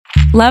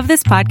Love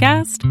this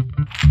podcast?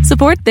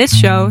 Support this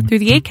show through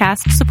the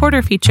Acast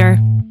supporter feature.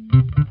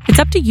 It's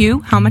up to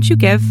you how much you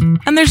give,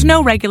 and there's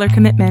no regular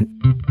commitment.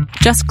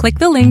 Just click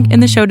the link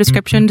in the show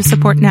description to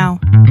support now.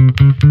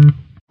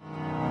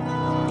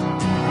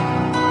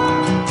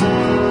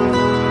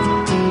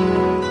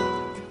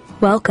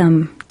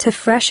 Welcome to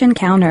Fresh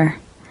Encounter,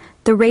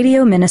 the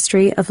radio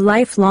ministry of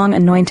Lifelong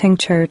Anointing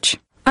Church.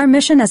 Our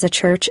mission as a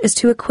church is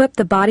to equip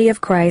the body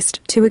of Christ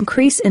to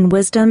increase in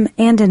wisdom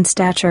and in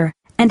stature,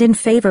 and in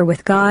favor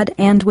with God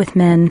and with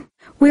men.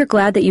 We're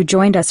glad that you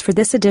joined us for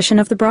this edition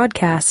of the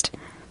broadcast.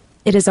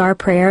 It is our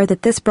prayer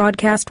that this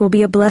broadcast will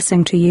be a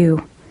blessing to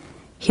you.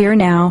 Here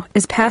now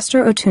is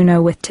Pastor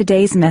Otuno with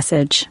today's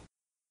message.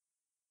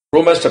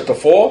 Romans chapter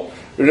 4,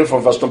 reading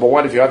from verse number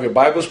 1. If you have your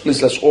Bibles,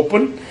 please let's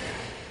open.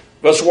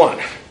 Verse 1.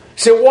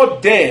 Say,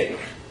 what then?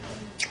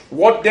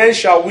 What then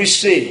shall we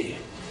say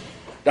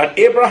that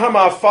Abraham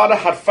our father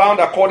had found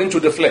according to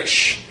the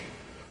flesh?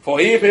 For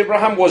if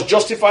Abraham was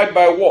justified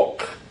by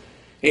work,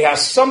 he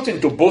has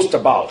something to boast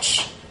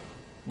about,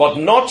 but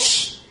not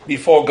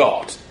before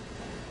God.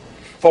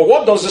 For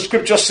what does the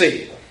scripture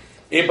say?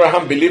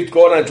 Abraham believed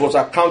God, and it was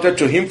accounted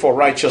to him for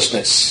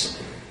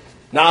righteousness.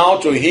 Now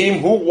to him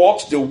who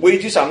works, the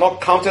wages are not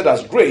counted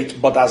as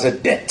great, but as a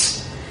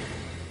debt.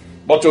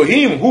 But to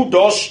him who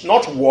does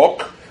not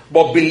work,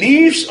 but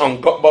believes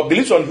on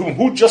him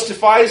who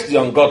justifies the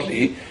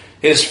ungodly,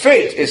 his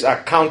faith is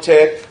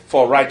accounted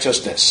for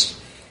righteousness.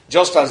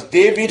 Just as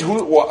David,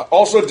 who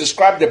also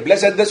described the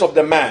blessedness of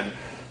the man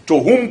to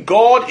whom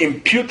God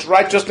imputes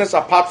righteousness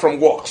apart from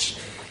works.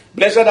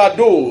 Blessed are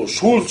those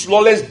whose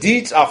lawless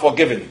deeds are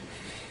forgiven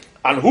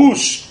and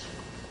whose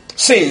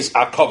sins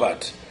are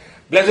covered.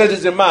 Blessed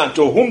is the man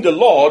to whom the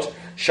Lord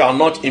shall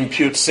not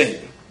impute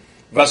sin.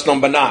 Verse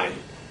number 9.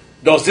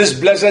 Does this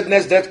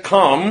blessedness that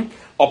come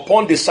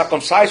upon the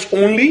circumcised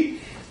only,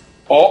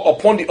 or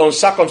upon the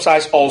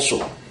uncircumcised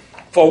also?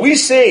 For we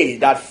say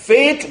that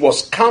faith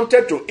was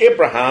counted to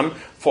Abraham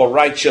for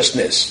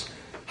righteousness.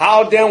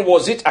 How then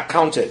was it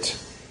accounted?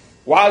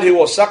 While he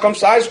was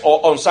circumcised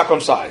or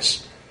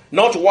uncircumcised?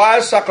 Not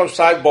while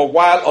circumcised, but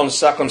while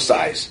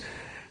uncircumcised.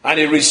 And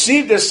he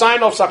received the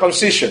sign of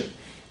circumcision,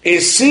 a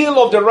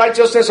seal of the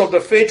righteousness of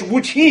the faith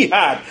which he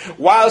had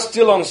while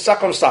still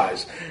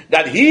uncircumcised,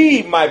 that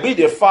he might be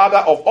the father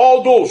of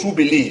all those who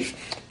believe,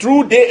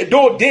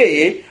 though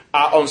they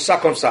are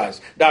uncircumcised,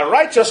 that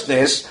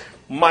righteousness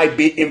might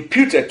be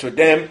imputed to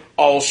them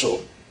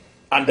also,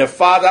 and the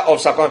father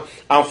of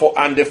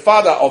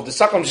the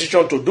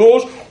circumcision to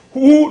those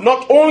who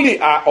not only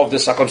are of the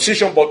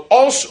circumcision, but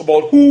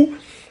who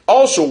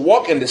also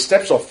walk in the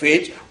steps of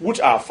faith which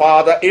our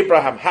father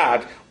Abraham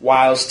had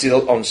while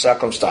still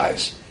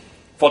uncircumcised.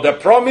 For the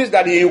promise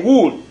that he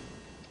would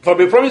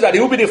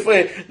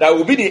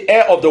be the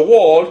heir of the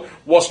world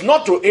was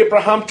not to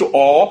Abraham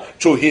or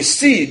to his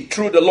seed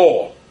through the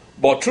law,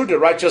 but through the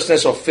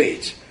righteousness of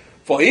faith.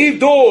 For if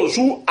those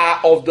who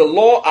are of the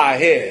law are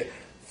here,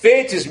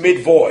 faith is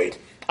made void,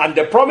 and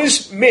the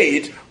promise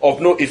made of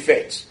no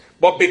effect.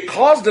 But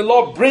because the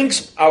law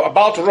brings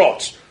about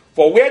wrath,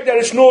 for where there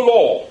is no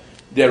law,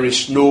 there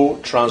is no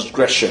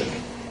transgression.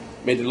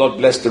 May the Lord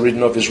bless the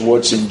reading of his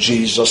words in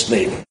Jesus'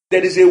 name.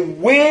 There is a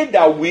way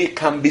that we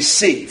can be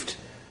saved,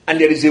 and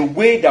there is a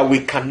way that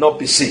we cannot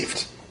be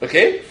saved.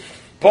 Okay?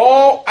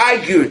 Paul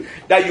argued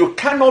that you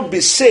cannot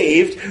be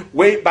saved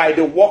by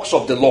the works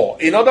of the law.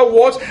 In other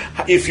words,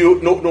 if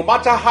you no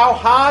matter how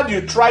hard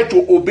you try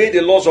to obey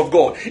the laws of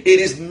God, it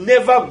is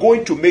never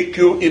going to make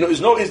you,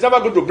 it's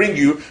never going to bring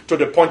you to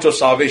the point of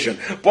salvation.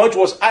 Paul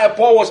was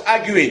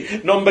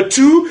arguing, number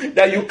 2,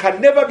 that you can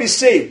never be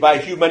saved by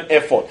human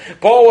effort.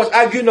 Paul was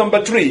arguing,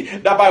 number 3,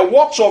 that by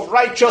works of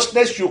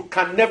righteousness you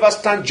can never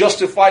stand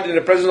justified in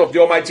the presence of the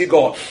Almighty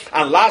God.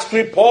 And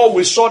lastly,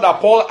 we saw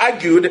that Paul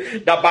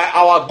argued that by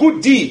our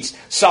good deeds,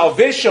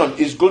 salvation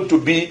is going to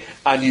be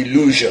an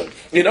illusion.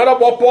 In other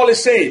words, Paul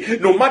is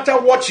saying, no matter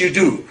what you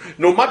do,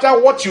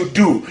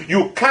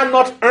 you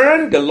cannot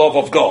earn the love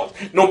of God.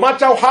 No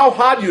matter how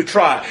hard you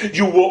try,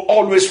 you will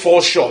always fall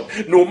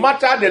short. No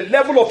matter the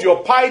level of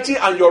your piety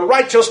and your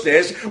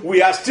righteousness,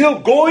 we are still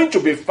going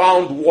to be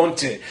found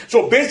wanting.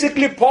 So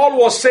basically, Paul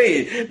was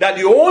saying that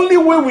the only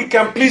way we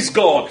can please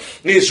God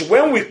is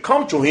when we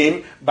come to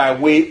him by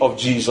way of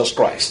Jesus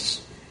Christ.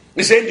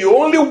 He said the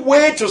only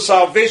way to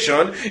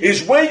salvation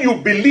is when you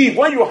believe,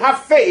 when you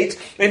have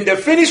faith in the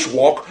finished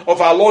work of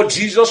our Lord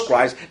Jesus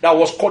Christ that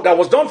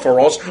was done for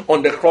us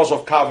on the cross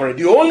of Calvary.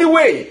 The only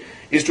way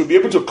is to be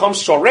able to come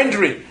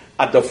surrendering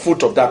at the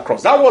foot of that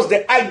cross. That was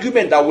the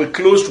argument that we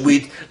closed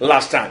with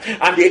last time.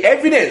 And the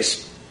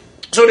evidence.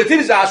 So the thing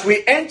is, as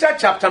we enter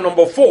chapter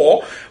number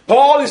 4,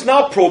 Paul is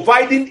now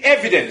providing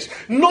evidence,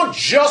 not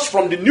just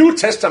from the New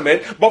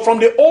Testament, but from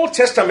the Old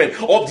Testament,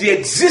 of the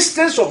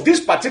existence of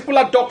this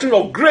particular doctrine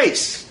of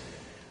grace.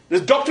 the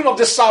doctrine of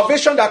the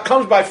salvation that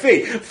comes by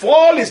faith.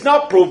 Paul is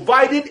now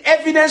providing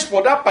evidence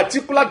for that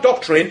particular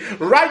doctrine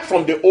right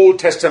from the Old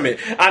Testament.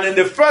 And in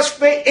the first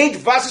 8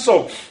 verses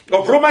of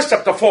Romans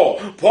chapter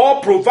 4,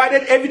 Paul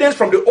provided evidence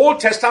from the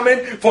Old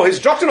Testament for his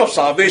doctrine of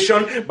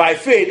salvation by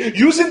faith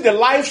using the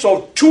lives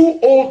of 2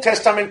 Old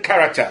Testament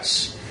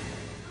characters.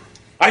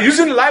 And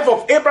using the life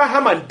of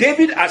Abraham and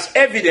David as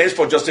evidence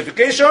for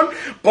justification,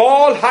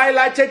 Paul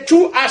highlighted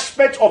 2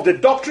 aspects of the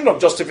doctrine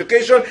of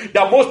justification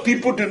that most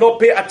people do not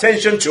pay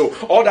attention to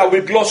or that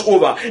we gloss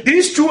over.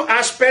 These 2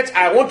 aspects,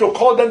 I want to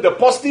call them the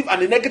positive and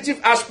the negative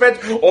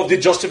aspect of the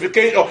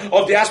justification,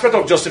 of the aspect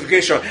of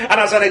justification. And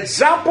as an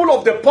example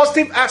of the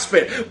positive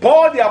aspect,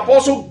 Paul the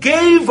Apostle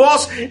gave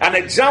us an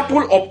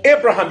example of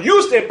Abraham,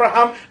 used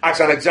Abraham as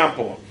an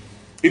example.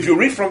 If you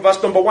read from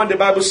verse number 1, the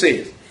Bible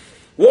says,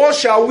 "What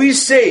shall we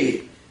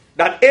say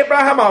that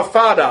Abraham our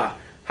father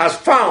has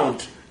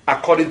found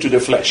according to the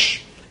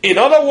flesh?" In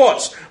other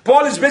words,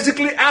 Paul is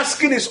basically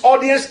asking his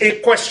audience a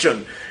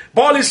question.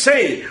 Paul is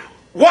saying,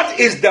 what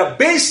is the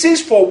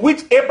basis for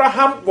which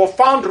Abraham was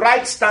found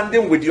right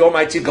standing with the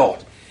Almighty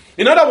God?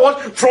 In other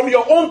words, from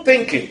your own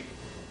thinking,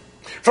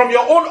 from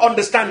your own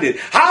understanding,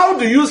 how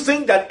do you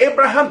think that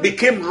Abraham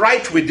became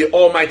right with the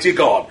Almighty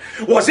God?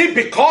 Was it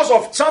because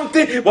of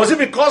something? Was it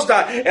because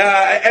that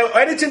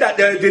anything that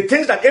the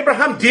things that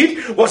Abraham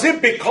did? Was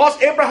it because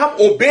Abraham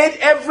obeyed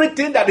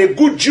everything that a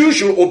good Jew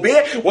should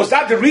obey? Was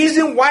that the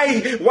reason why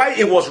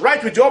he was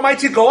right with the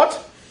Almighty God?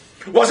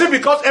 Was it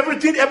because Abraham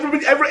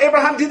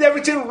did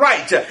everything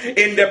right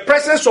in the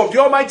presence of the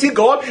Almighty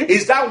God?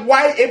 Is that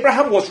why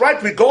Abraham was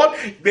right with God?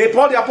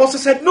 Paul the Apostle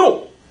said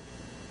no.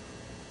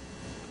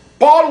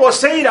 Paul was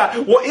saying that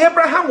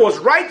Abraham was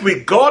right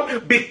with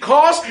God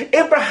because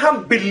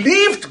Abraham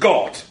believed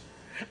God.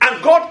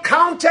 And God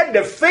counted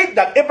the faith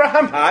that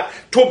Abraham had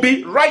to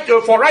be right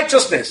for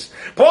righteousness.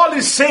 Paul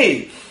is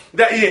saying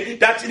that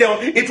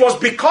it was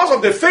because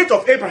of the faith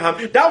of Abraham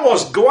that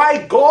was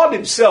why God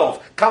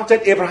himself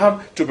counted Abraham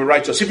to be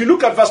righteous. If you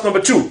look at verse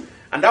number 2,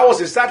 and that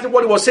was exactly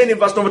what he was saying in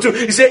verse number 2.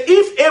 He said,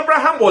 if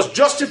Abraham was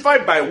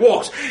justified by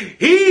works,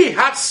 he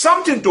had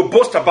something to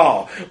boast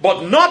about,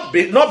 but not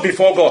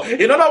before God.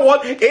 In other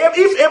words,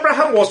 if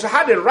Abraham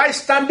had a right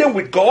standing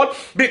with God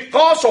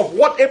because of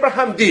what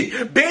Abraham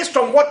did, based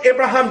on what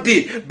Abraham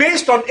did,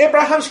 based on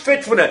Abraham's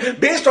faithfulness,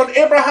 based on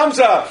Abraham's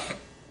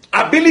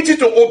ability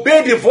to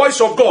obey the voice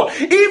of God,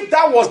 if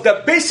that was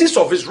the basis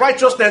of his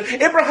righteousness,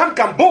 Abraham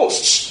can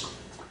boast.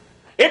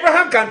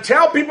 Abraham can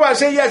tell people and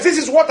say, yes, this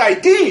is what I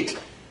did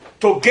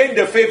to gain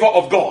the favor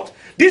of God.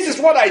 This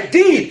is what I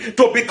did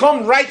to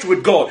become right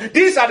with God.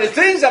 These are the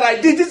things that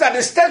I did. These are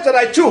the steps that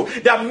I took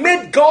that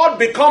made God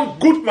become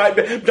good.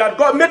 That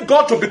God made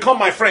God to become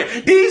my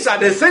friend. These are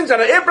the things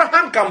that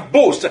Abraham can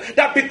boast.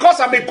 That because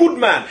I'm a good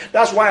man,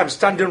 that's why I'm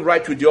standing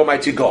right with the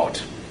Almighty God.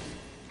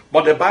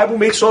 But the Bible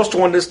makes us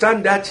to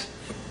understand that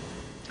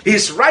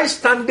his right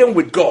standing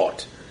with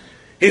God,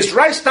 his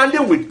right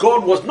standing with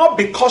God was not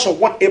because of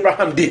what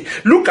Abraham did.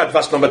 Look at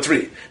verse number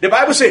 3. The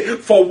Bible says,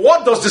 for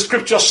what does the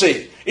scripture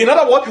say? In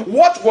other words,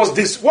 what was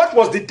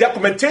the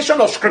documentation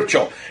of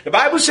scripture? The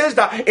Bible says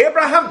that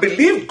Abraham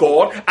believed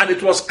God and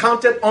it was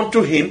counted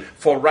unto him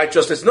for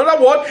righteousness. In other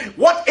words,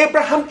 what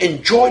Abraham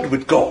enjoyed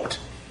with God,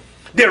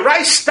 the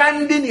right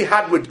standing he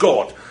had with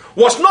God,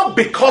 was not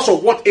because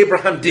of what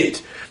Abraham did.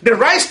 The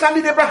right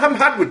standing Abraham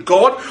had with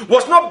God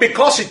was not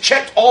because he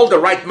checked all the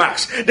right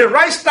marks. The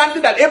right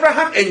standing that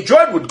Abraham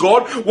enjoyed with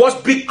God was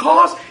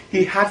because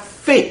he had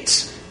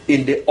faith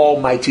in the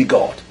Almighty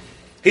God.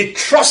 He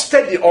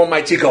trusted the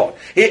Almighty God.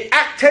 He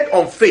acted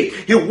on faith.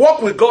 He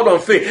walked with God on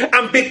faith.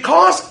 And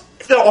because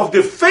of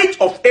the faith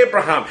of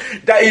Abraham,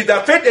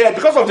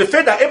 because of the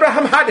faith that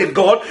Abraham had in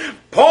God,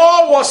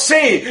 Paul was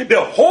saying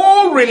the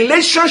whole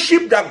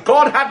relationship that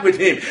God had with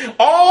him,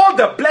 all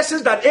the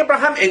blessings that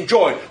Abraham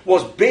enjoyed,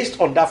 was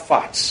based on that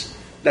fact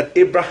that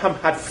Abraham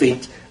had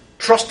faith,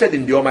 trusted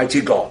in the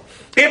Almighty God.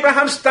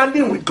 Abraham's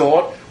standing with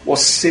God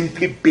was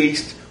simply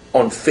based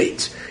on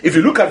faith. If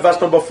you look at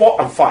verse number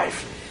 4 and 5,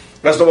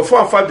 verse number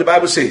 4 and 5, the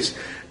Bible says,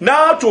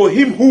 now to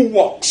him who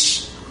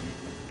walks,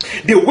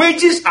 the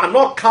wages are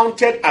not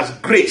counted as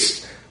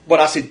grace, but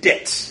as a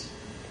debt.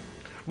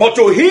 But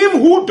to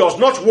him who does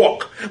not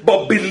walk,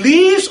 but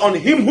believes on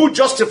him who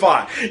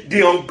justifies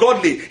the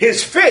ungodly,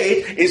 his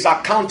faith is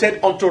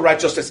accounted unto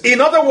righteousness.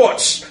 In other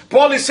words,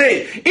 Paul is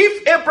saying,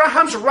 if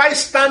Abraham's right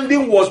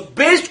standing was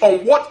based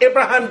on what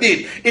Abraham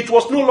did, it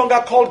was no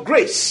longer called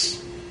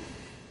grace.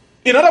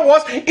 In other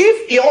words,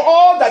 if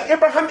all that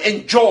Abraham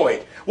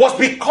enjoyed was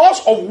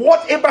because of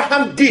what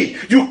Abraham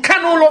did, you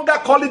can no longer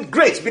call it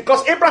grace,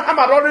 because Abraham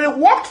had already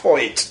worked for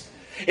it.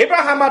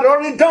 Abraham had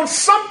already done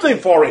something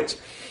for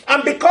it.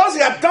 And because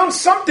he had done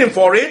something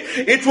for it,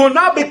 it will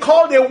now be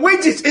called a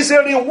wages. It's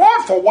a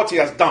reward for what he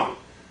has done.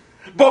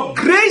 But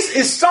grace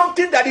is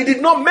something that he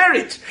did not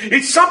merit.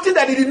 It's something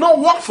that he did not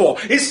work for.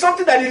 It's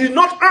something that he did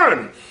not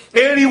earn.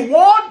 A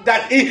reward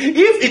that,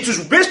 if it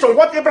is based on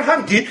what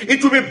Abraham did,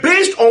 it will be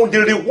based on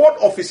the reward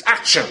of his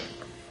action.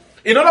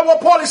 In other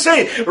words, Paul is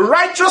saying,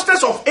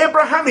 righteousness of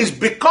Abraham is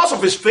because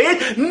of his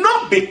faith,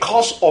 not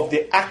because of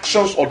the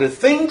actions or the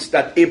things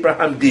that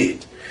Abraham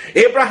did.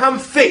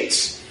 Abraham's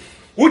faith,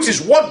 which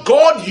is what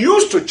God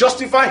used to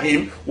justify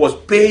him, was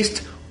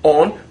based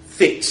on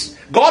faith.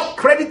 God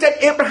credited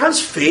Abraham's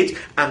faith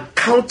and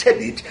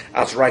counted it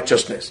as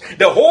righteousness.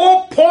 The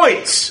whole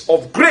point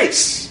of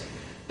grace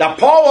that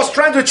Paul was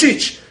trying to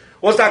teach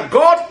was that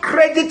God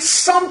credits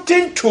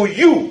something to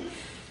you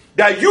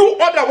that you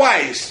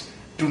otherwise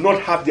do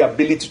not have the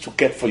ability to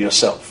get for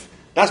yourself.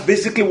 That's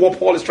basically what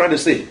Paul is trying to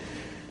say.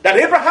 That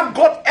Abraham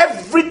got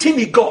everything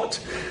he got,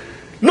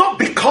 not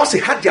because he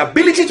had the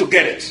ability to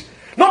get it,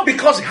 not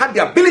because he had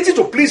the ability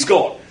to please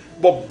God,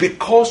 but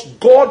because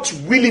God's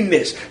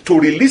willingness to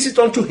release it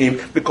unto him,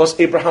 because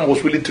Abraham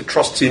was willing to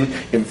trust him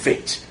in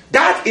faith.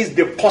 That is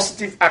the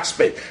positive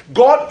aspect.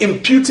 God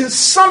imputing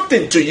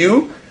something to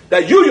you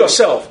that you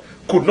yourself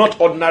could not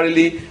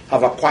ordinarily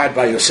have acquired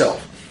by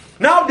yourself.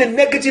 Now the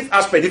negative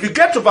aspect. If you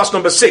get to verse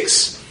number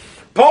 6,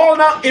 Paul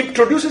now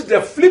introduces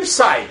the flip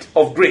side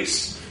of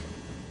grace.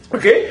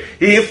 Okay?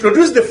 He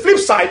introduces the flip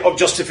side of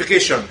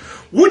justification,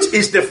 which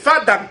is the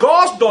fact that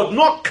God does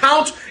not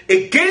count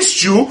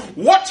against you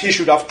what he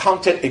should have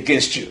counted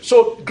against you.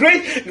 So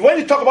great, when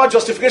you talk about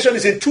justification,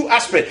 it's in two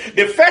aspects.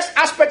 The first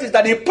aspect is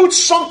that he puts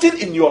something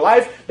in your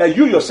life that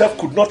you yourself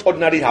could not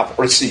ordinarily have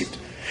received.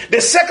 The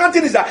second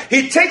thing is that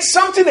he takes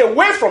something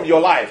away from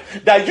your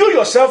life that you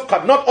yourself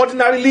cannot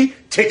ordinarily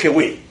take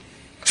away.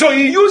 So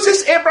he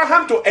uses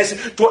Abraham to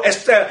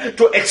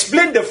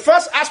explain the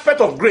first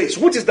aspect of grace,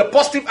 which is the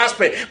positive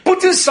aspect,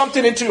 putting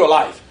something into your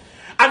life.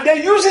 And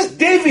then uses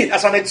David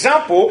as an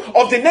example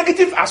of the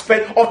negative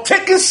aspect of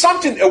taking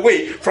something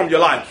away from your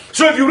life.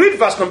 So if you read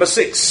verse number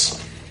 6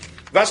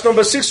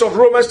 of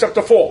Romans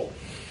chapter 4,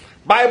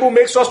 Bible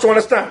makes us to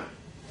understand.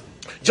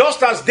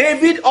 Just as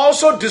David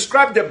also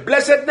described the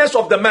blessedness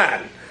of the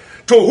man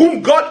to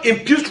whom God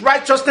imputes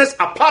righteousness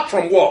apart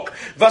from work.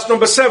 Verse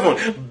number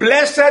 7,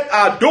 blessed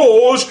are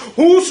those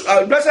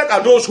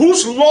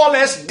whose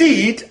lawless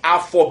deeds are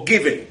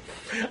forgiven,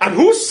 and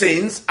whose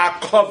sins are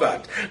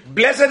covered.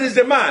 Blessed is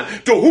the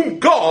man to whom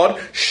God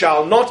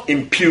shall not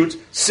impute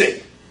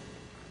sin.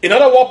 In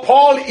other words,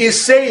 Paul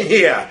is saying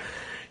here,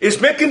 is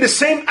making the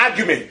same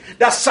argument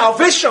that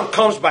salvation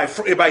comes by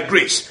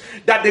grace,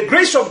 that the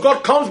grace of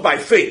God comes by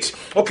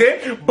faith.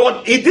 Okay,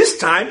 but at this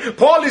time,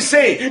 Paul is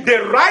saying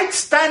the right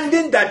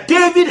standing that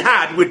David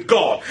had with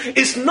God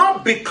is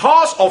not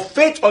because of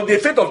faith or the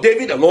faith of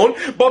David alone,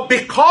 but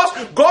because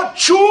God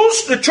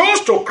chose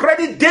to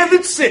credit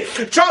David's sin.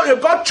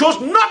 God chose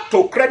not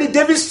to credit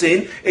David's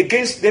sin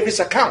against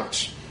David's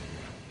account.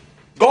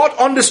 God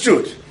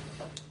understood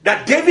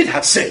that David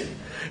had sinned.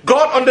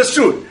 God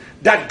understood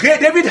that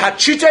David had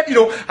cheated,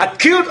 had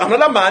killed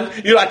another man,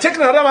 had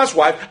taken another man's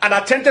wife and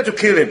attempted to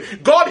kill him.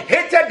 God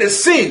hated the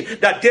sin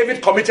that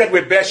David committed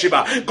with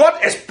Bathsheba. God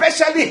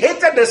especially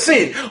hated the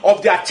sin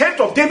of the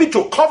attempt of David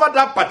to cover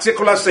that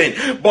particular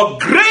sin. But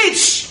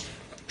grace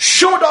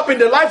showed up in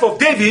the life of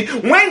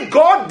David when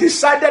God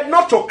decided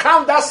not to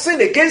count that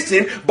sin against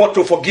him, but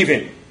to forgive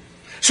him.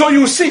 So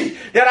you see,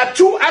 there are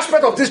two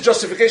aspects of this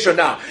justification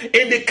now.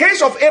 In the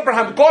case of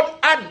Abraham, God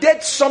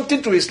added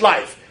something to his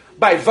life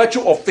by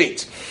virtue of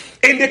faith.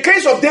 In the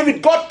case of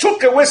David, God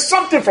took away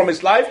something from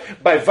his life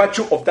by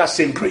virtue of that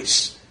same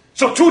grace.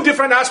 So two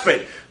different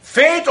aspects.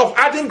 Faith of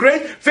adding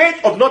grace,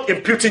 faith of not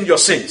imputing your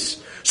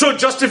sins. So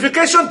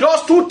justification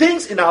does two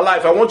things in our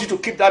life. I want you to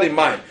keep that in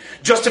mind.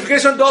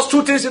 Justification does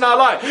two things in our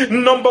life.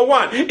 Number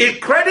one,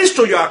 it credits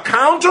to your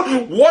account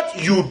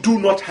what you do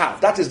not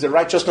have. That is the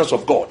righteousness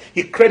of God.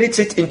 He credits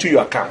it into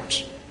your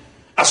account.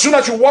 As soon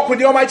as you walk with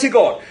the Almighty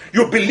God,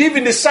 you believe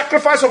in the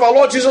sacrifice of our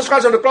Lord Jesus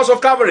Christ on the cross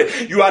of Calvary,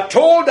 you are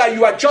told that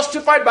you are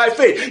justified by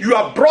faith. You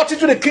are brought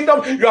into the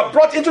kingdom. You are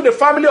brought into the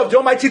family of the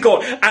Almighty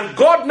God. And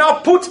God now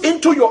puts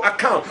into your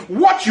account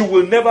what you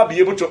will never be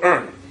able to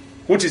earn,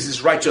 which is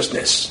His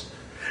righteousness.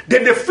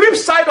 Then the flip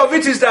side of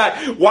it is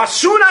that as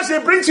soon as He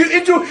brings you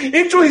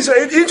into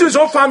his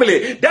own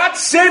family, that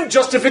same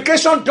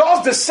justification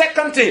does the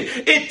second thing.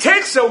 It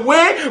takes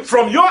away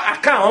from your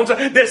account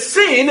the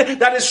sin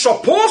that is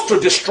supposed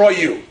to destroy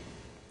you.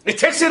 It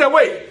takes it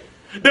away.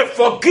 The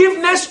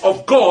forgiveness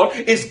of God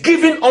is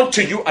given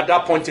unto you at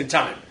that point in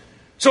time.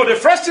 So the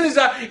first thing is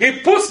that He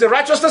puts the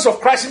righteousness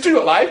of Christ into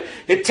your life.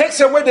 It takes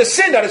away the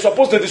sin that is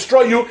supposed to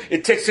destroy you.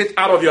 It takes it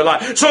out of your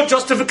life. So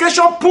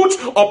justification puts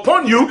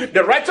upon you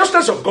the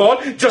righteousness of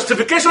God.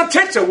 Justification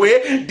takes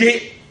away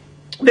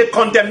the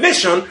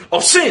condemnation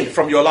of sin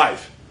from your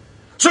life.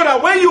 So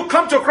that when you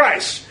come to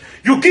Christ,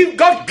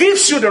 God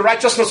gives you the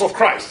righteousness of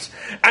Christ.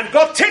 And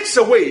God takes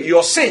away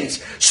your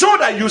sins so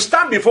that you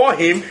stand before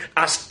Him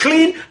as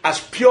clean, as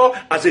pure,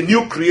 as a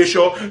new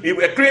creation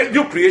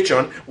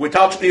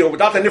without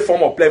any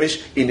form of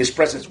blemish in His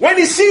presence. When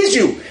He sees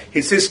you,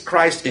 He sees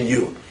Christ in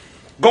you.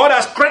 God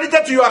has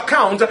credited to your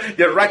account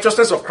the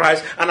righteousness of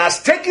Christ and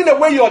has taken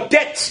away your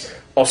debt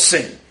of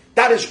sin.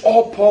 That is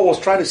all Paul was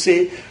trying to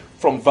say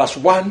from verse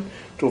 1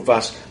 to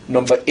verse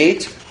number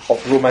 8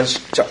 of Romans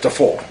chapter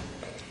 4.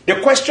 The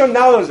question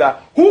now is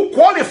that who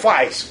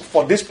qualifies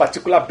for this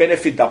particular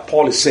benefit that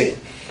Paul is saying?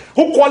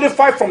 Who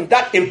qualifies from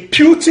that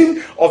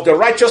imputing of the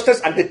righteousness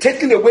and the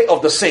taking away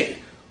of the sin?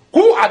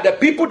 Who are the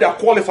people that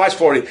qualifies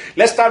for it?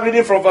 Let's start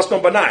reading from verse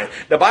number 9.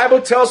 The Bible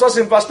tells us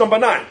in verse number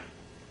 9,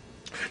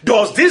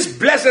 does this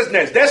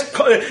blessedness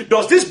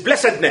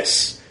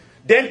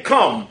then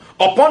come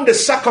upon the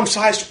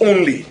circumcised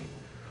only,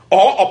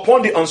 or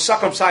upon the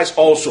uncircumcised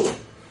also?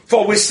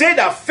 For we say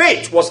that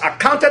faith was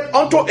accounted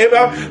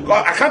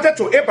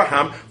to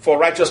Abraham for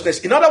righteousness.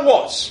 In other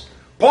words,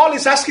 Paul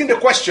is asking the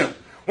question,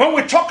 when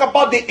we talk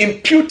about the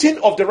imputing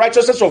of the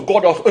righteousness of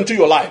God into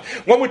your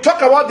life, when we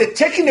talk about the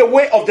taking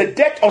away of the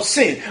debt of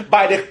sin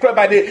by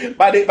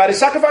the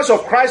sacrifice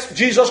of Christ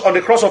Jesus on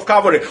the cross of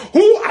Calvary,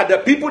 who are the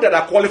people that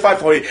are qualified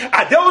for it?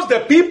 Are those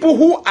the people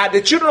who are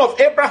the children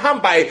of Abraham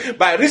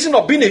by reason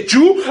of being a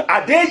Jew?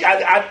 Are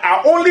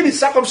only the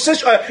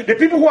circumcision, the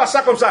people who are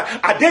circumcised,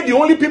 are they the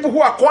only people who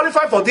are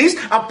qualified for this?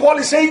 And Paul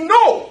is saying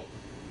no.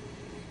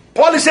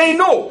 Paul is saying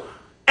no.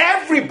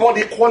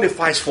 Everybody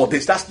qualifies for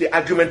this. That's the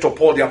argument of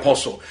Paul the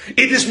Apostle.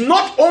 It is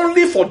not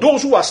only for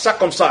those who are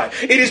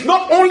circumcised. It is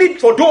not only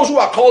for those who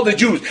are called the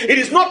Jews. It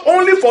is not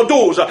only for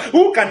those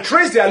who can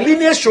trace their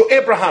lineage to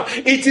Abraham.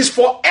 It is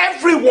for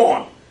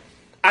everyone.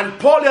 And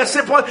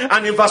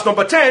and in verse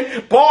number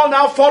 10, Paul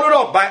now followed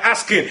up by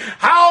asking,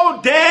 how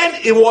then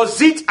was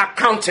it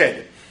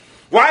accounted?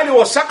 While he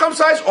was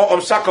circumcised or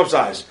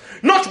uncircumcised?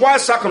 Not while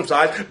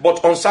circumcised,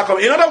 but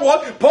uncircumcised. In other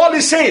words, Paul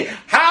is saying,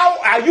 how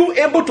are you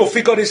able to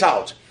figure this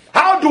out?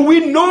 How do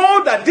we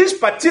know that this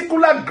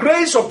particular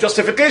grace of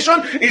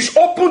justification is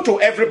open to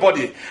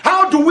everybody?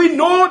 How do we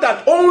know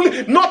that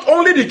not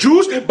only the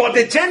Jews, but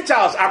the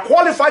Gentiles are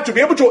qualified to be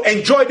able to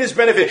enjoy this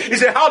benefit? He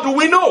said, how do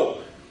we know?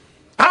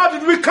 How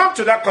did we come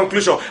to that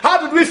conclusion?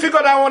 How did we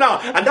figure that one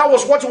out? And that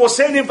was what he was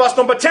saying in verse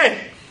number 10.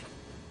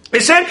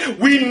 He said,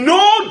 we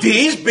know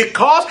this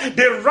because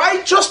the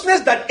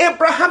righteousness that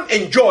Abraham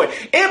enjoyed,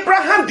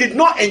 Abraham did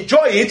not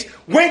enjoy it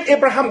when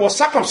Abraham was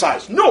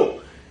circumcised. No.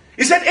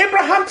 He said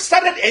Abraham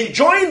started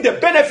enjoying the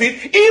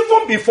benefit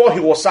even before he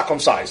was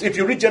circumcised. If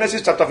you read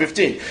Genesis chapter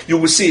 15, you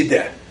will see it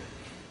there.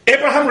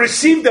 Abraham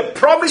received the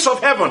promise of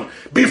heaven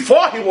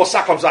before he was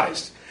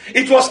circumcised.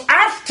 It was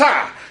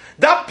after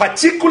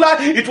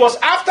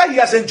he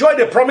has enjoyed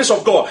the promise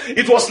of God.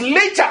 It was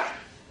later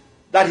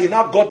that he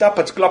now got that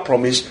particular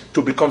promise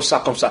to become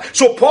circumcised.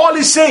 So Paul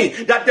is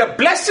saying that the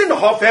blessing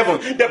of heaven,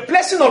 the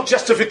blessing of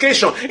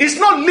justification is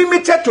not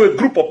limited to a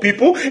group of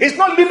people. It's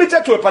not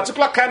limited to a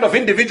particular kind of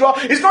individual.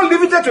 It's not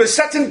limited to a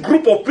certain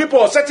group of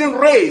people or a certain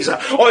race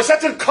or a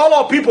certain color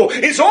of people.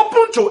 It's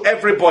open to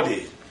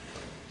everybody.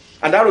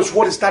 And that was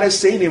what he started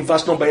saying in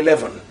verse number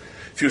 11.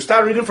 If you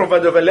start reading from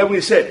verse number 11,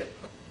 he said,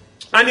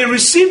 and he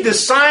received the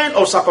sign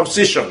of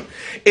circumcision,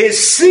 a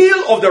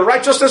seal of the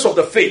righteousness of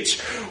the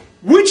faith,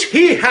 which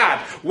he had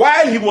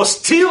while he was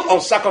still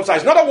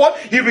uncircumcised. In other words,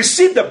 he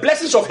received the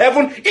blessings of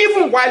heaven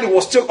even while he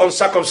was still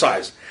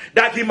uncircumcised,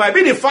 that he might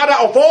be the father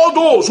of all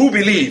those who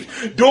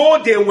believe, though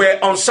they were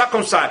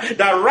uncircumcised,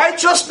 that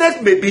righteousness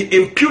may be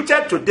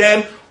imputed to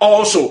them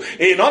also.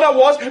 In other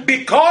words,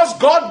 because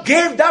God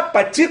gave that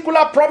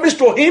particular promise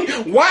to him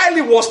while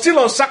he was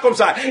still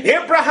uncircumcised,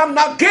 Abraham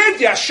now gave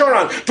the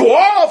assurance to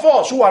all of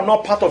us who are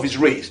not part of his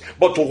race,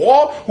 but to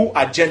all who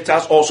are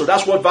Gentiles also.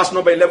 That's what verse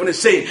number 11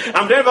 is saying.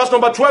 And then verse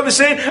number 12 is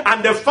saying,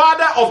 and the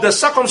father of the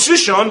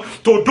circumcision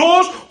to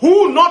those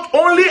who not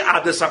only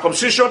are the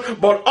circumcision,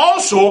 but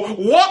also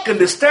walk in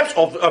the steps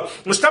of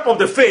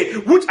the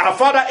faith which our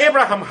father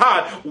Abraham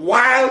had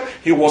while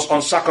he was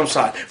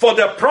uncircumcised. For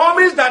the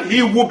promise that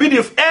he would be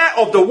the heir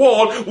of the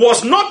world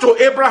was not to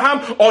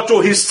Abraham or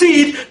to his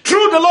seed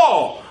through the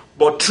law,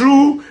 but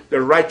through the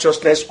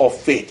righteousness of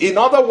faith. In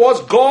other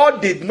words,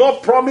 God did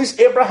not promise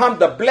Abraham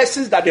the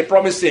blessings that he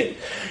promised him.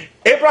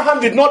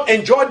 Abraham did not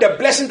enjoy the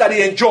blessing that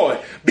he enjoyed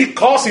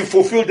because he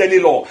fulfilled any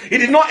law. He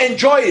did not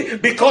enjoy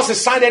it because he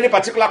signed any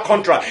particular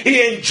contract.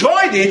 He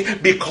enjoyed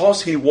it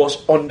because he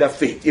was under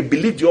faith. He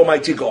believed the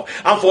Almighty God.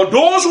 And for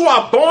those who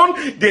are born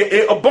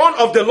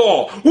of the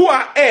law, who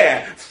are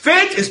heir,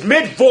 faith is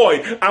made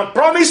void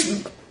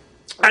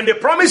and the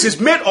promise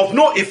is made of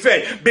no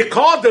effect,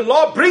 because the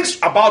law brings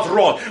about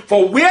wrath.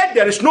 For where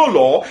there is no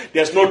law,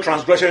 there's no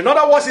transgression. In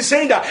other words, he's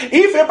saying that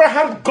if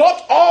Abraham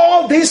got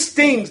all these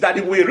things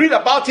that we read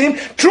about him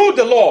through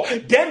the law,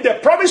 then the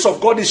promise of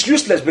God is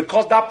useless,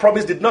 because that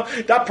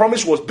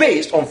promise was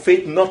based on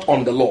faith, not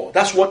on the law.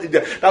 That's what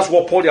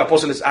Paul the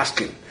Apostle is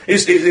asking.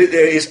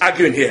 Is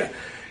arguing here.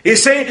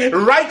 He's saying this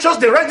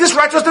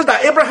righteousness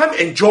that Abraham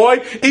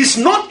enjoyed is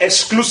not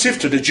exclusive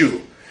to the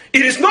Jew.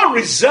 It is not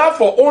reserved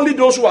for only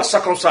those who are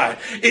circumcised.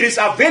 It is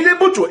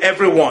available to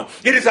everyone.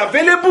 It is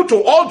available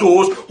to all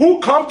those who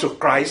come to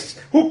Christ,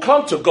 who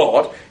come to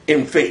God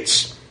in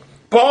faith.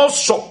 Paul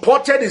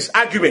supported his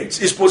arguments,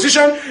 his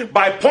position,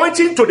 by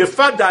pointing to the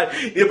fact that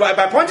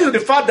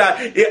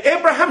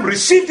Abraham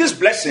received this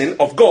blessing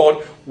of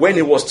God when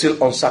he was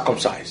still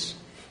uncircumcised.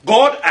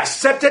 God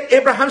accepted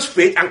Abraham's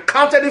faith and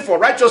counted it for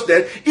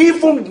righteousness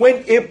even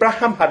when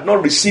Abraham had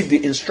not received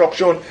the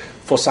instruction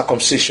for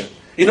circumcision.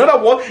 In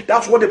other words,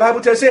 that's what the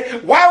Bible tells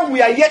us. While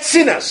we are yet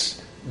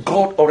sinners,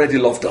 God already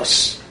loved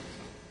us.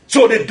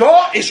 So the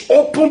door is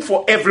open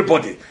for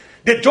everybody.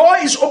 The door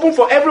is open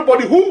for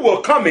everybody who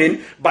will come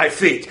in by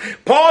faith.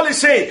 Paul is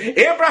saying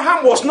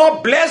Abraham was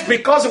not blessed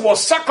because he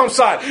was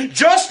circumcised,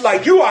 just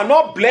like you are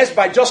not blessed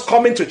by just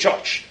coming to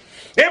church.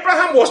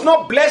 Abraham was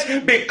not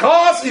blessed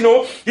because, he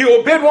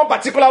obeyed one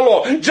particular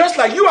law. Just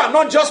like you are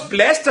not just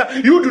blessed,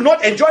 you do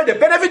not enjoy the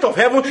benefit of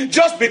heaven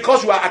just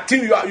because you are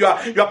active, you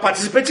are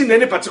participating in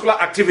any particular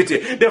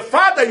activity. The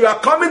fact that you are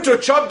coming to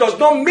church does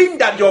not mean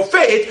that your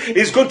faith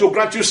is going to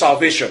grant you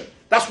salvation.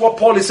 That's what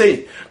Paul is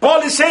saying.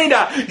 Paul is saying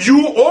that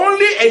you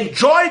only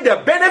enjoy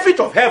the benefit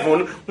of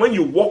heaven when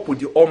you walk with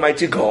the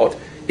Almighty God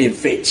in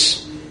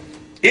faith.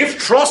 If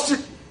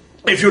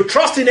you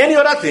trust in any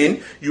other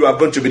thing, you are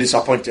going to be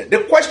disappointed.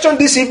 The question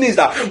this evening is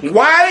that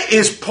why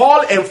is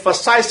Paul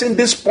emphasizing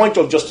this point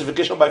of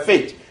justification by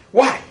faith?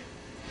 Why?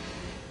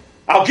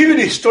 I'll give you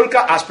the historical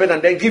aspect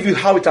and then give you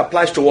how it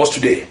applies to us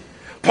today.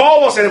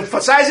 Paul was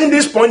emphasizing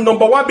this point,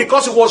 number one,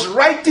 because he was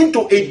writing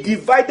to a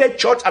divided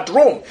church at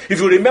Rome. If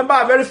you remember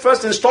our very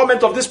first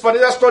installment of this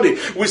particular study,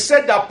 we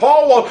said that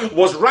Paul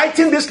was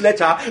writing this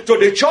letter to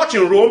the church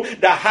in Rome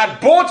that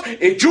had both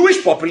a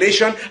Jewish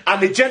population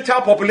and a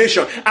Gentile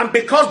population. And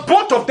because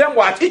both of them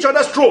were at each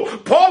other's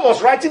throat, Paul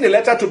was writing a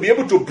letter to be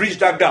able to bridge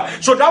that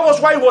gap. So that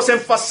was why he was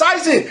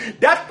emphasizing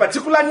that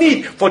particular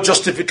need for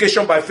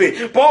justification by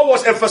faith. Paul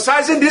was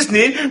emphasizing this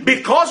need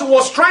because he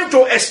was trying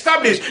to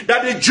establish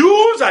that the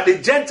Jews and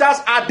the Gentiles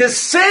are the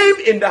same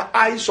in the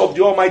eyes of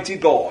the Almighty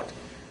God.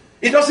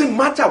 It doesn't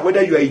matter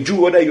whether you are a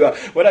Jew, whether you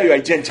are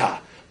a Gentile.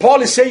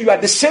 Paul is saying you are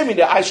the same in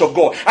the eyes of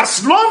God.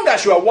 As long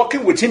as you are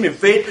walking with him in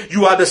faith,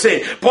 you are the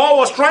same. Paul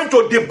was trying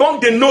to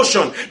debunk the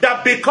notion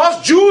that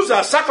because Jews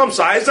are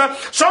circumcised,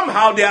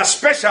 somehow they are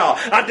special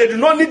and they do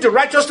not need the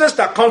righteousness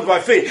that comes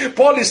by faith.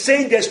 Paul is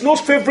saying there's no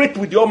favorite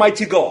with the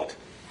Almighty God.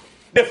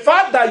 The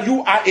fact that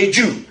you are a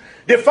Jew,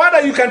 the fact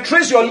that you can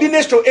trace your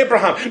lineage to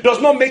Abraham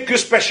does not make you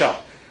special.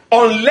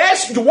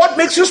 Unless what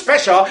makes you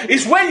special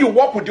is when you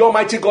walk with the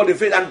Almighty God in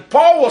faith. And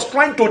Paul was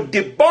trying to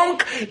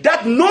debunk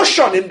that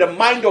notion in the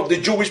mind of the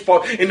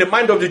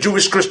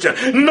Jewish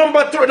Christian.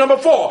 Number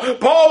four,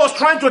 Paul was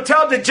trying to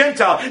tell the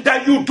Gentile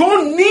that you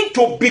don't need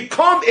to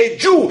become a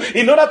Jew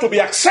in order to be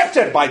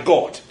accepted by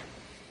God.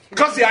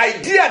 Because the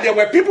idea, there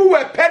were people who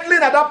were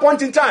peddling at that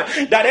point in time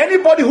that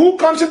anybody who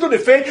comes into the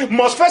faith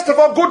must first of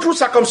all go through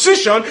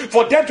circumcision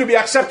for them to be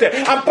accepted.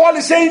 And Paul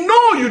is saying,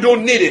 no, you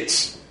don't need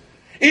it.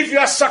 If you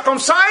are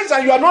circumcised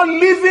and you are not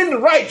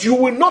living right, you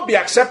will not be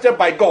accepted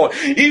by God.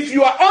 If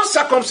you are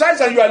uncircumcised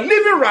and you are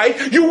living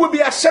right, you will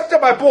be accepted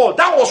by Paul.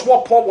 That was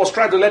what Paul was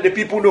trying to let the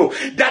people know.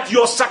 That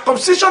your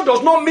circumcision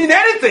does not mean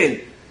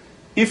anything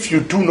if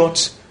you do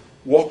not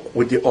walk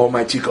with the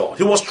Almighty God.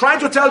 He was trying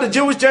to tell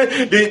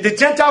the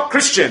Gentile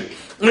Christian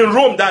in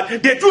Rome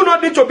that they do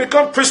not need to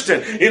become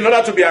Christian in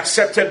order to be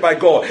accepted by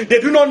God. They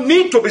do not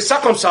need to be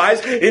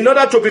circumcised in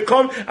order to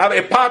become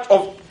part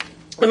of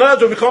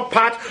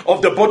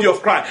the body of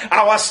Christ.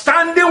 Our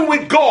standing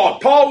with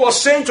God, Paul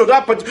was saying to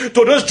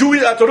those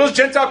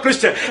Gentile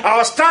Christians,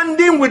 our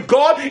standing with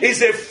God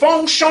is a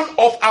function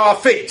of our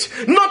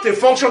faith, not a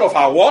function of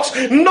our works,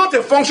 not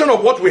a function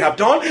of what we have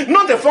done,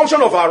 not a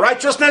function of our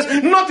righteousness,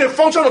 not a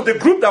function of the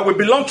group that we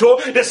belong to,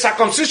 the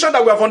circumcision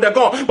that we have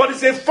undergone, but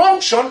it's a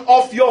function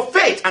of your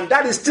faith, and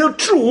that is still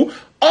true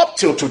up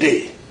till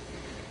today.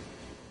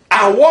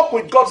 Our walk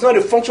with God is not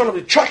a function of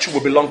the church we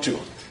belong to,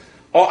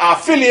 or our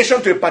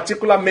affiliation to a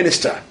particular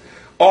minister,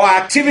 or our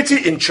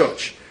activity in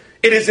church.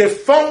 It is a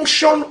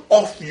function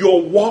of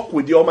your walk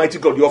with the Almighty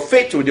God, your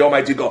faith with the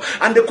Almighty God.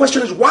 And the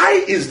question is,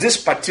 why is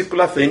this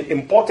particular thing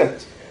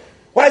important?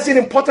 Why is it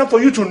important for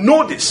you to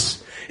know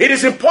this? It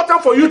is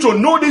important for you to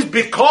know this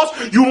because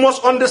you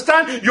must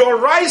understand your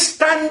right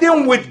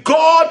standing with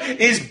God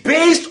is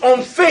based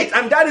on faith.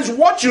 And that is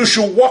what you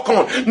should walk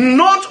on.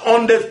 Not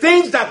on the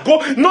things that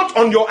go, not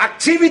on your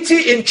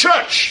activity in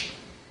church.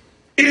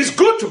 It is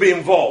good to be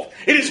involved.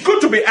 It is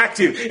good to be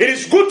active. It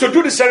is good to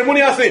do the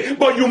ceremonial thing.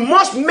 But you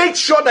must make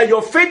sure that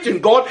your faith in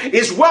God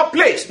is well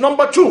placed.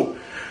 Number two,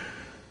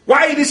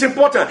 why it is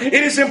important? It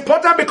is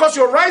important because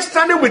your right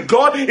standing with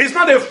God is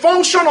not a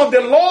function of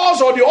the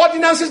laws or the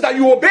ordinances that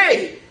you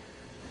obey.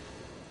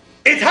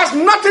 It has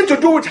nothing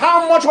to do with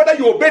how much, whether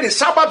you obey the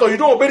Sabbath or you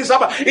don't obey the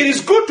Sabbath. It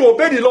is good to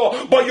obey the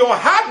law, but your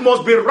heart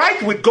must be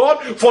right with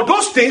God for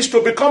those things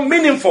to become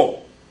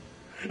meaningful.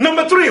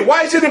 Number three,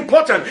 why is it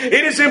important?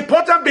 It is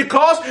important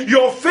because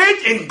your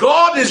faith in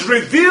God is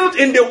revealed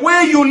in the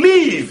way you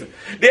live.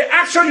 The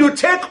action you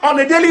take on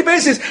a daily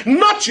basis,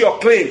 not your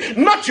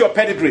claim, not your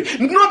pedigree,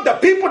 not the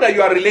people that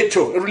you are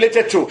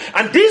related to.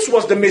 And this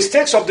was the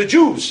mistakes of the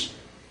Jews.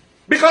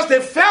 Because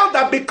they felt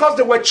that because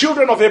they were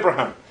children of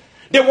Abraham,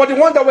 they were the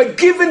ones that were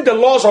given the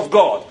laws of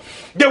God.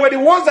 They were the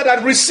ones that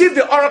had received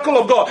the oracle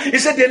of God. He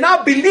said they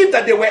now believed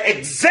that they were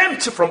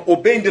exempt from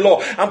obeying the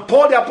law. And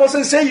Paul the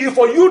apostle said,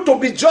 for you to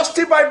be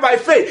justified by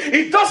faith,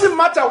 it doesn't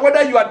matter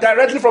whether you are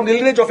directly from the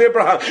lineage of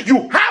Abraham.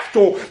 You have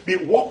to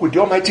walk with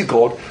the Almighty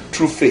God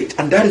through faith.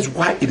 And that is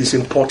why it is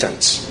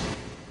important.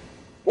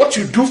 What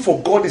you do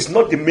for God is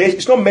not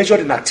it's not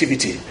measured in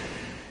activity.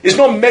 It's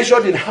not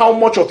measured in how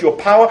much of your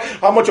power,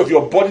 how much of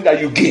your body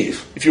that you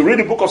give. If you read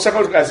the book of 2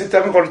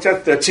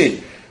 Corinthians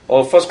 13,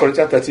 or 1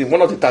 Corinthians 13,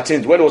 one of the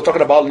 13s, when it was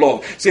talking about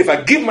love. Say, if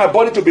I give my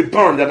body to be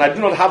burned and I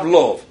do not have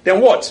love,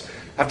 then what?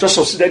 I've just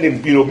succeeded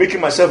in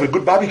making myself a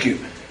good barbecue.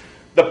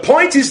 The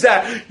point is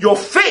that your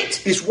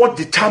faith is what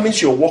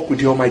determines your walk with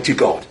the Almighty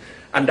God.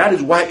 And that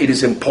is why it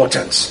is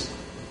important.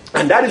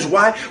 And that is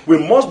why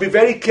we must be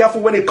very careful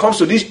when it comes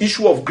to this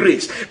issue of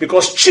grace.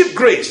 Because cheap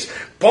grace,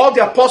 Paul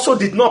the Apostle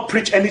did not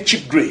preach any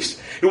cheap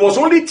grace. He was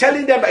only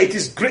telling them that it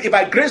is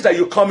by grace that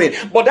you come in.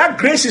 But that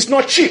grace is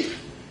not cheap.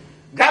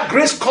 That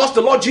grace cost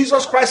the Lord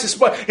Jesus Christ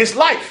his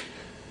life.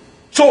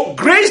 So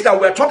grace that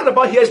we're talking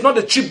about here is not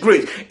a cheap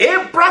grace.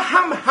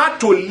 Abraham had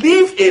to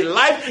live a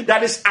life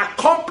that is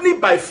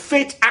accompanied by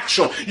faith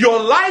action.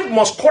 Your life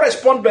must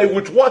correspond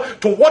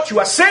to what you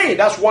are saying.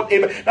 That's what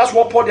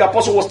Paul the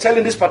Apostle was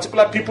telling these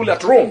particular people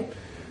at Rome.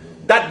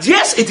 That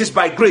yes, it is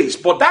by grace,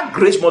 but that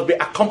grace must be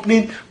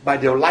accompanied by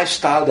the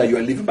lifestyle that you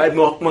are living by. It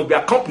must be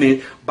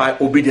accompanied by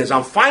obedience.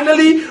 And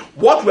finally,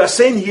 what we are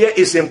saying here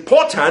is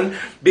important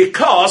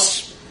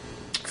because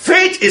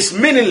faith is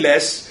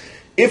meaningless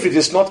if it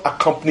is not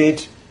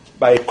accompanied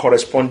by a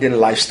corresponding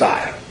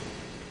lifestyle.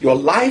 Your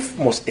life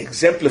must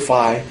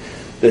exemplify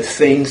the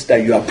things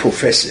that you are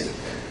professing.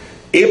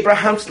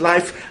 Abraham's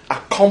life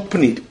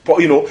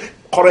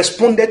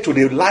corresponded to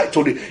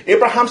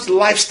Abraham's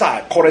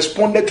lifestyle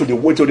corresponded to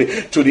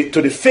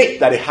the faith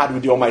that he had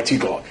with the Almighty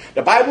God.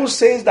 The Bible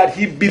says that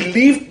he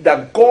believed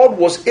that God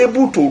was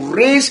able to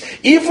raise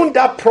even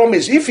that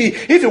promise. If he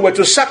were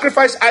to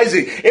sacrifice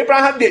Isaac,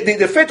 Abraham,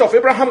 the faith of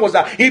Abraham was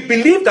that he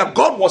believed that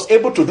God was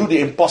able to do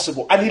the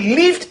impossible, and he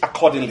lived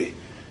accordingly.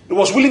 He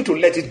was willing to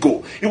let it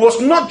go. It was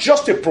not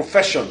just a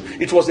profession,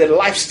 it was a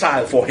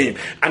lifestyle for him.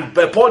 And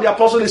Paul the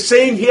Apostle is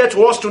saying here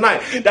to us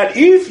tonight that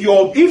if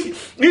you're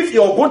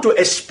going to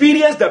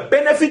experience the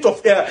benefit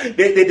of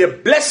the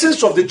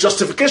blessings of the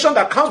justification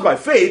that comes by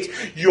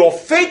faith, your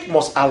faith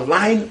must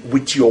align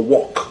with your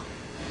work.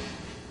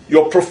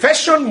 Your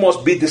profession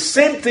must be the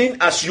same thing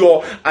as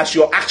your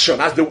action,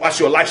 as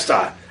your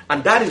lifestyle.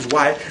 And that is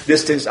why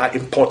these things are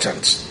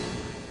important.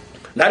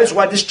 That is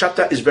why this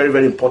chapter is very,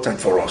 very important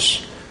for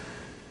us.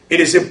 It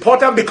is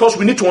important because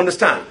we need to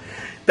understand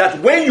that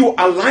when you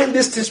align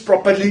these things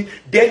properly,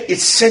 then it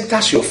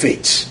centers your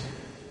faith.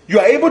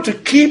 You are able to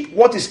keep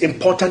what is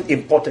important.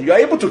 You are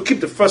able to keep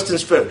the first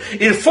things first.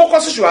 It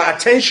focuses your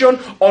attention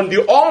on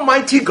the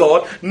Almighty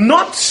God,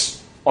 not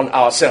on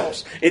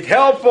ourselves. It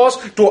helps us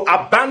to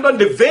abandon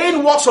the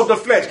vain works of the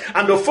flesh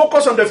and to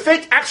focus on the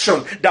faith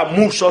action that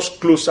moves us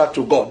closer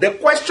to God. The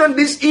question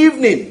this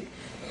evening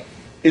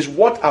is,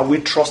 what are we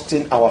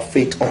trusting our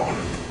faith on?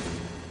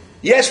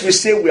 Yes, we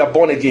say we are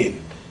born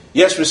again.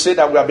 Yes, we say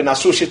that we have been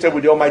associated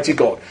with the Almighty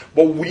God.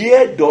 But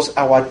where does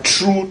our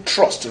true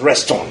trust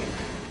rest on?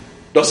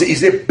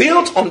 Is it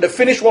built on the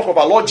finished work of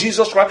our Lord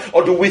Jesus Christ?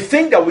 Or do we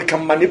think that we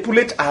can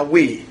manipulate our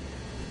way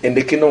in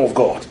the kingdom of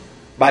God?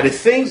 By the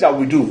things that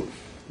we do.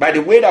 By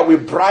the way that we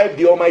bribe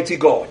the Almighty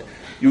God.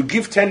 You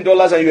give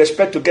 $10 and you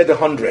expect to get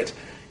 100.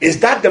 Is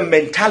that the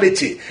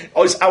mentality?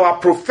 Or is our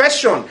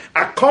profession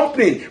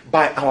accompanied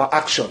by our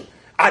action?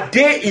 Are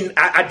they in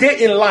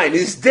line?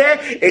 Is there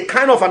a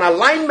kind of an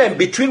alignment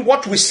between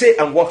what we say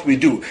and what we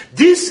do?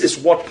 This is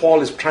what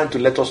Paul is trying to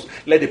let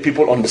the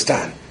people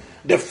understand.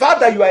 The fact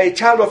that you are a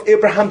child of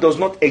Abraham does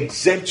not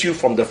exempt you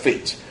from the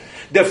faith.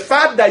 The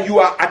fact that you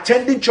are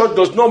attending church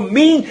does not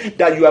mean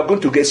that you are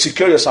going to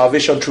secure your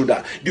salvation through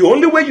that. The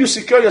only way you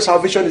secure your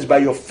salvation is by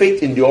your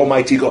faith in the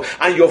Almighty God.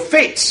 And your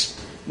faith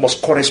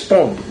must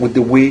correspond with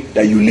the way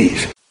that you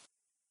live.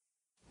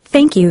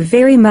 Thank you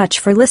very much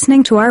for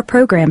listening to our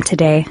program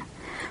today.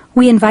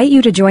 We invite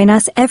you to join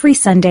us every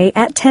Sunday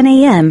at 10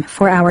 a.m.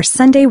 for our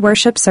Sunday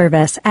worship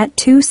service at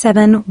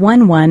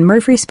 2711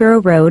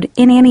 Murfreesboro Road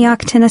in Antioch,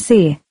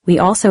 Tennessee. We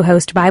also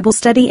host Bible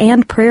study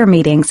and prayer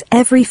meetings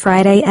every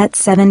Friday at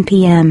 7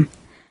 p.m.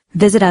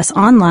 Visit us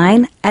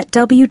online at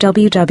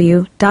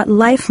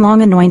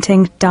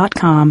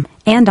www.lifelonganointing.com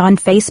and on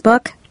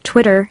Facebook,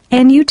 Twitter,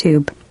 and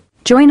YouTube.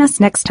 Join us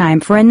next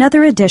time for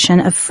another edition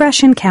of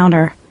Fresh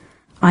Encounter.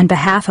 On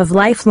behalf of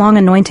Lifelong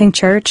Anointing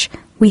Church,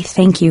 we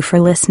thank you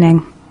for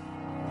listening.